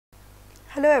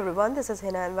Hello everyone, this is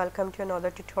Hina and welcome to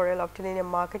another tutorial of Dillenium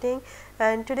marketing,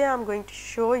 and today I am going to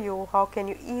show you how can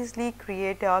you easily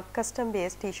create a custom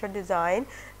based t-shirt design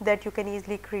that you can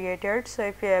easily create it.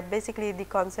 So if basically the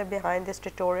concept behind this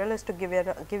tutorial is to give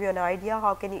you an idea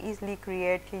how can you easily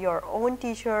create your own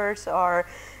t-shirts, or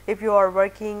if you are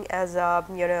working as a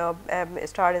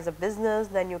start as a business,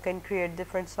 then you can create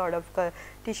different sort of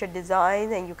t-shirt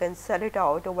design and you can sell it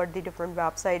out over the different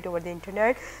website over the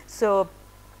internet. So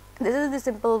this is the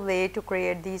simple way to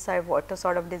create these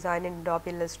sort of design in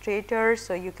Adobe Illustrator.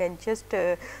 So you can just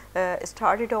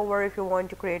start it over if you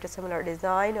want to create a similar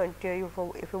design, or if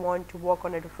you want to work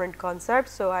on a different concept.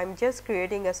 So I'm just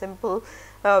creating a simple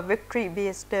victory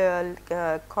based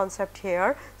concept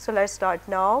here. So let's start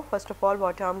now. First of all,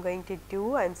 what I'm going to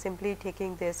do, I'm simply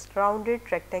taking this rounded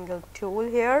rectangle tool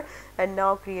here and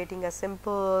now creating a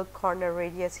simple corner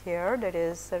radius here, that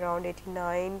is around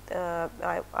 89.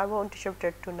 I want to shift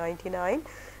it to 99,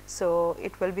 so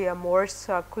it will be a more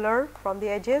circular from the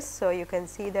edges. So you can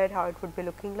see that how it would be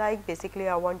looking like. Basically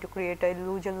I want to create an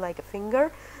illusion like a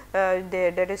finger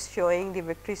that is showing the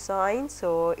victory sign,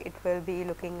 so it will be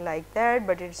looking like that,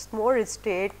 but it's more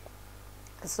straight.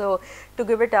 So to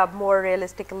give it a more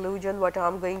realistic illusion, what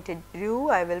I'm going to do,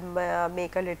 I will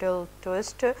make a little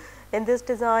twist in this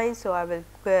design. So I will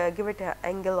give it an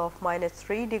angle of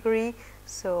 -3 degree.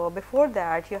 So before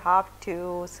that you have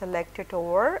to select it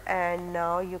over, and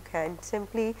now you can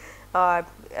simply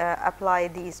apply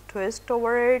these twist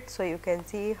over it. So you can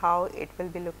see how it will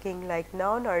be looking like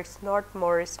now. Now it's not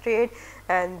more straight,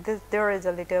 and there is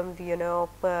a little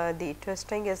the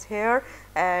twisting is here,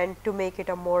 and to make it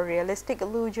a more realistic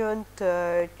illusion,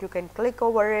 you can click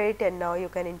over it, and now you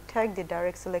can interact the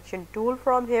direct selection tool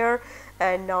from here,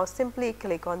 and now simply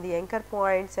click on the anchor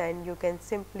points, and you can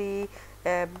simply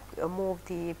move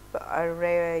the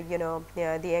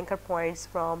the anchor points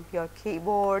from your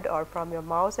keyboard or from your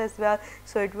mouse as well.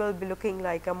 So it will be looking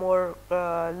like a more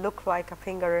look like a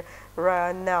finger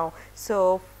now.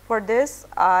 So for this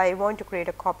I want to create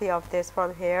a copy of this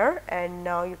from here, and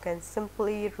now you can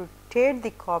simply rotate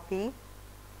the copy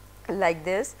like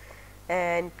this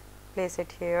and place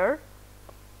it here.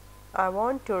 I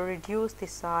want to reduce the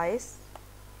size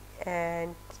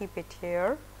and keep it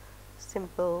here,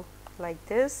 simple like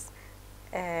this.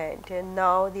 And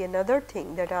now the another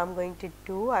thing that I'm going to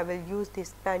do, I will use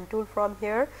this pen tool from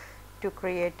here to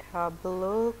create a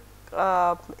blue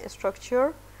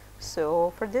structure.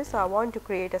 So for this I want to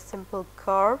create a simple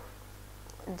curve,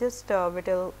 just a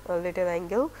little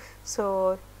angle.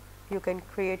 So you can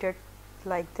create it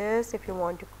like this if you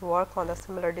want to work on a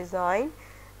similar design.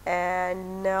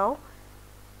 And now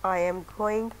I am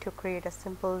going to create a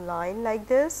simple line like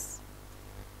this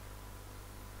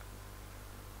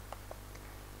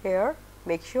here.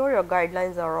 Make sure your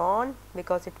guidelines are on,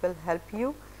 because it will help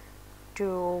you to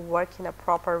work in a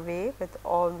proper way with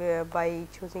all by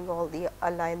choosing all the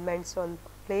alignments on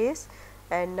place.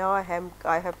 And now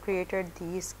I have created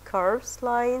these curves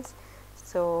lines.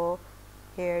 So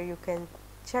here you can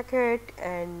check it,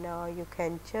 and now you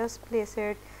can just place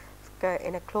it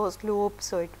in a closed loop,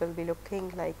 so it will be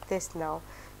looking like this now.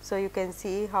 So you can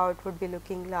see how it would be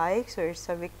looking like. So it's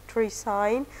a victory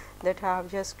sign that I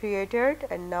have just created,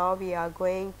 and now we are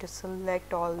going to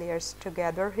select all layers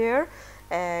together here,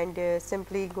 and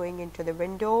simply going into the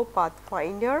window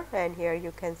pathfinder, and here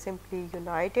you can simply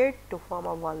unite it to form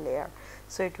a one layer.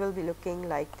 So it will be looking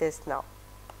like this now.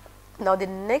 Now the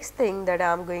next thing that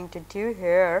I'm going to do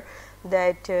here,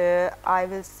 that I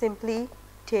will simply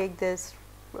take this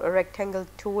rectangle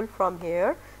tool from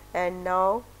here, and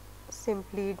now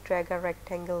simply drag a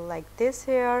rectangle like this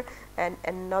here, and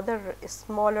another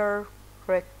smaller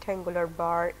rectangular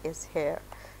bar is here.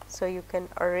 So you can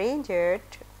arrange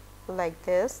it like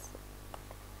this,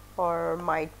 or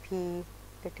might be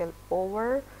little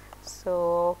over.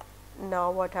 So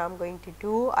now what I'm going to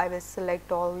do, I will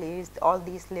select all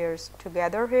these layers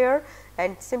together here,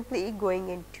 and simply going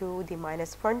into the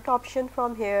minus front option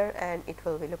from here, and it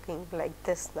will be looking like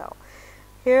this now.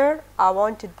 Here I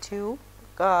want to do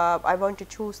I want to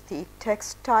choose the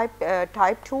text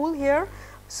type tool here.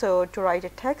 So to write a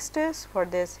text is, for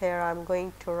this here I'm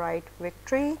going to write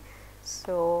victory.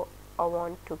 So I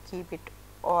want to keep it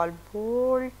all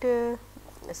bold.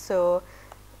 So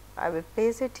I will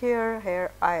place it here.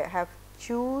 Here I have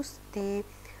choose the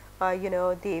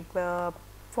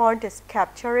font is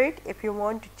capture it. If you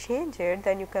want to change it,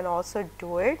 then you can also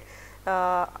do it.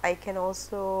 I can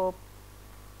also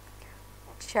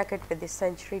check it with the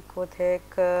Century Gothic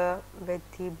with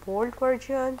the bold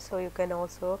version. So you can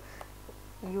also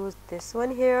use this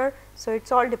one here. So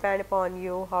it's all depend upon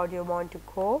you how do you want to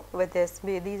go with this.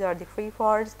 These are the free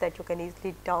fonts that you can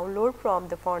easily download from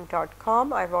the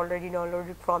font.com. I've already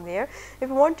downloaded from there. If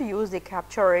you want to use the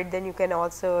capture it, then you can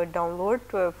also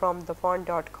download from the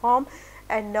font.com.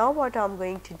 And now what I'm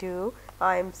going to do,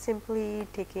 I'm simply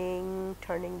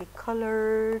turning the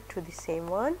color to the same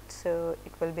one, so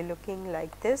it will be looking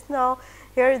like this. Now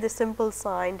here is the simple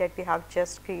sign that we have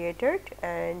just created,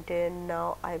 and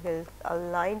now I will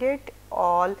align it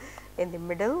all in the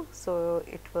middle, so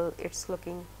it's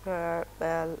looking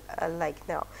like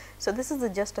now. So this is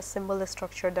just a symbol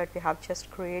structure that we have just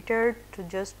created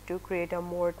to create a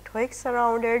more tweaks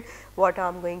around it. What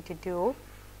I'm going to do,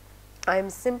 I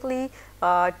am simply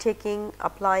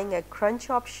applying a Grunge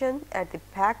option at the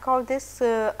back of this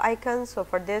icon. So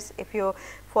for this, if you're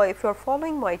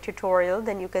following my tutorial,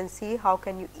 then you can see how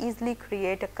can you easily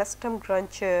create a custom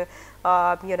Grunge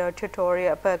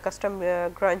tutorial, custom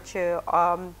Grunge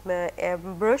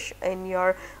brush in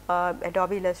your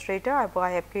Adobe Illustrator.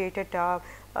 I have created a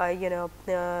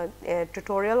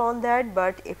tutorial on that,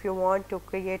 but if you want to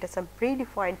create some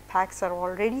predefined packs are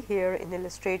already here in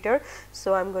Illustrator,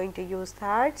 so I'm going to use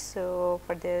that. So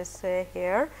for this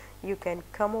here you can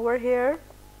come over here,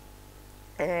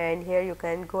 and here you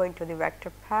can go into the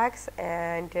vector packs,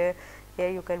 and here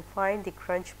you can find the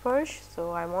Grunge brush.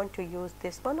 So I want to use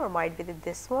this one, or might be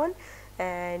this one,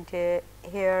 and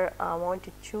here I want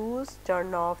to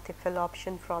turn off the fill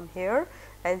option from here,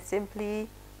 and simply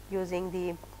using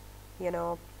the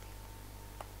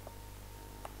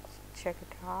check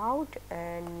it out,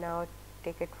 and now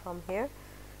take it from here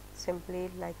simply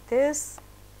like this.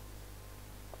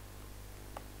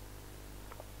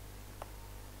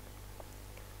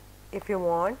 If you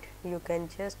want, you can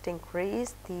just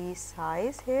increase the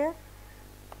size here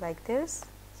like this,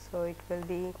 so it will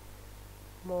be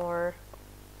more.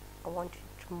 I want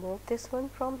to move this one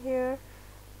from here,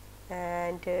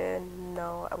 and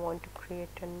now I want to create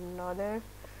another.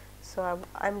 So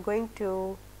I'm going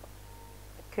to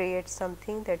create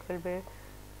something that will be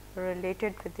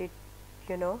related with the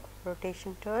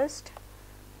rotation twist.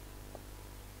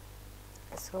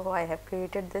 So I have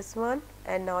created this one,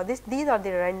 and now these are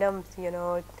the random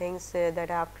things that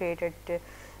I have created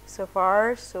so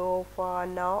far. So for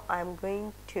now I'm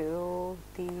going to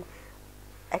the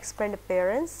expand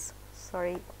appearance.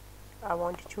 Sorry, I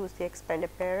want to choose the expand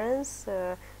appearance.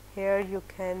 Here you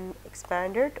can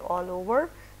expand it all over,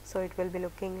 so it will be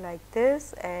looking like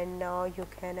this. And now you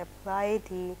can apply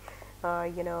the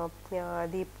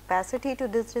the opacity to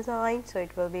this design, so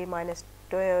it will be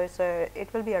so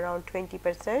it will be around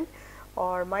 20%,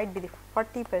 or might be the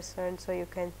 40%. So you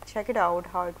can check it out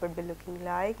how it would be looking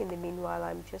like. In the meanwhile,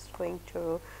 I'm just going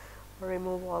to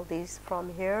remove all these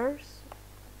from here,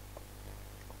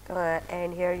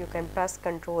 and here you can press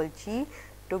Ctrl G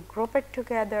to group it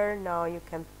together. Now you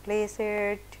can place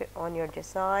it on your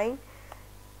design,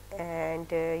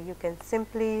 and you can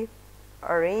simply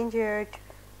arrange it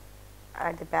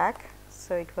at the back,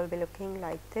 so it will be looking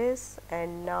like this.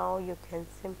 And now you can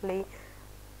simply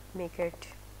make it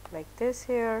like this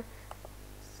here,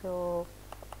 so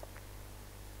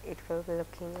it will be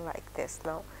looking like this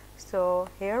now. So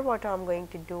here what I'm going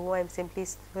to do, I'm simply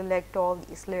select all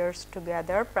these layers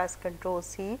together, press Ctrl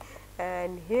C,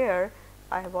 and here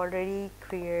I have already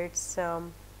created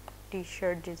some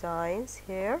t-shirt designs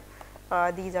here.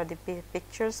 These are the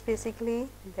pictures basically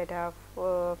that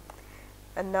I've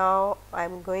and now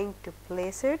I'm going to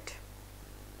place it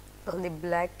on the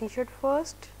black t-shirt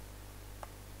first.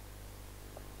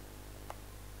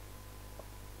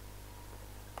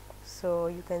 So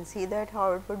you can see that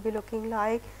how it would be looking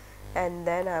like, and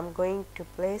then I'm going to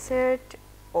place it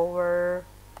over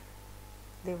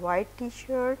the white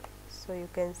t-shirt, so you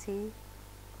can see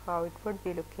how it would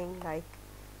be looking like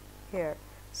here.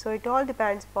 So it all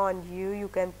depends upon you. You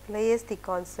can place the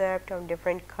concept on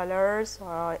different colors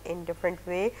in different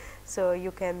way. So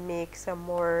you can make some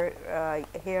more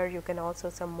here. You can also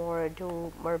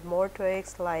do more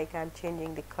tweaks, like I'm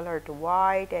changing the color to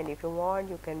white, and if you want,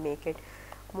 you can make it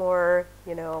more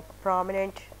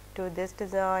prominent to this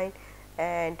design.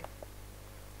 And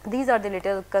these are the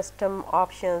little custom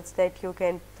options that you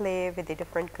can play with the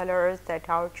different colors, that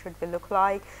how it should be look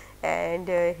like. And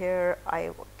here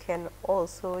I can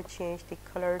also change the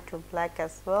color to black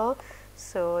as well.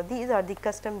 So these are the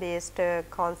custom based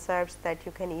concepts that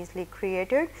you can easily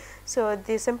create it. So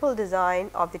the simple design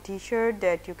of the t-shirt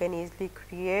that you can easily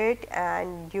create,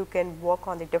 and you can work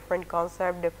on the different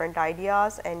concept, different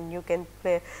ideas, and you can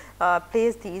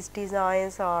place these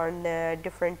designs on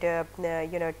different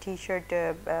t-shirt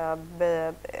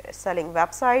selling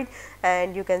website,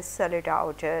 and you can sell it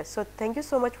out. So thank you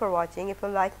so much for watching. If you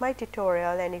like my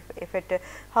tutorial, and if it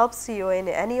helps you in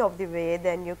any of the way,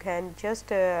 then you can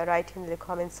just write in the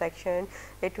comment section.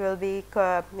 It will be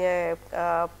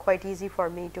quite easy for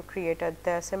me to create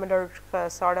a similar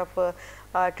sort of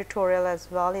tutorial as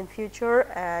well in future.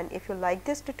 And if you like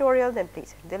this tutorial, then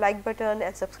please hit the like button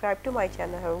and subscribe to my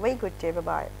channel. Have a very good day. Bye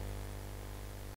bye.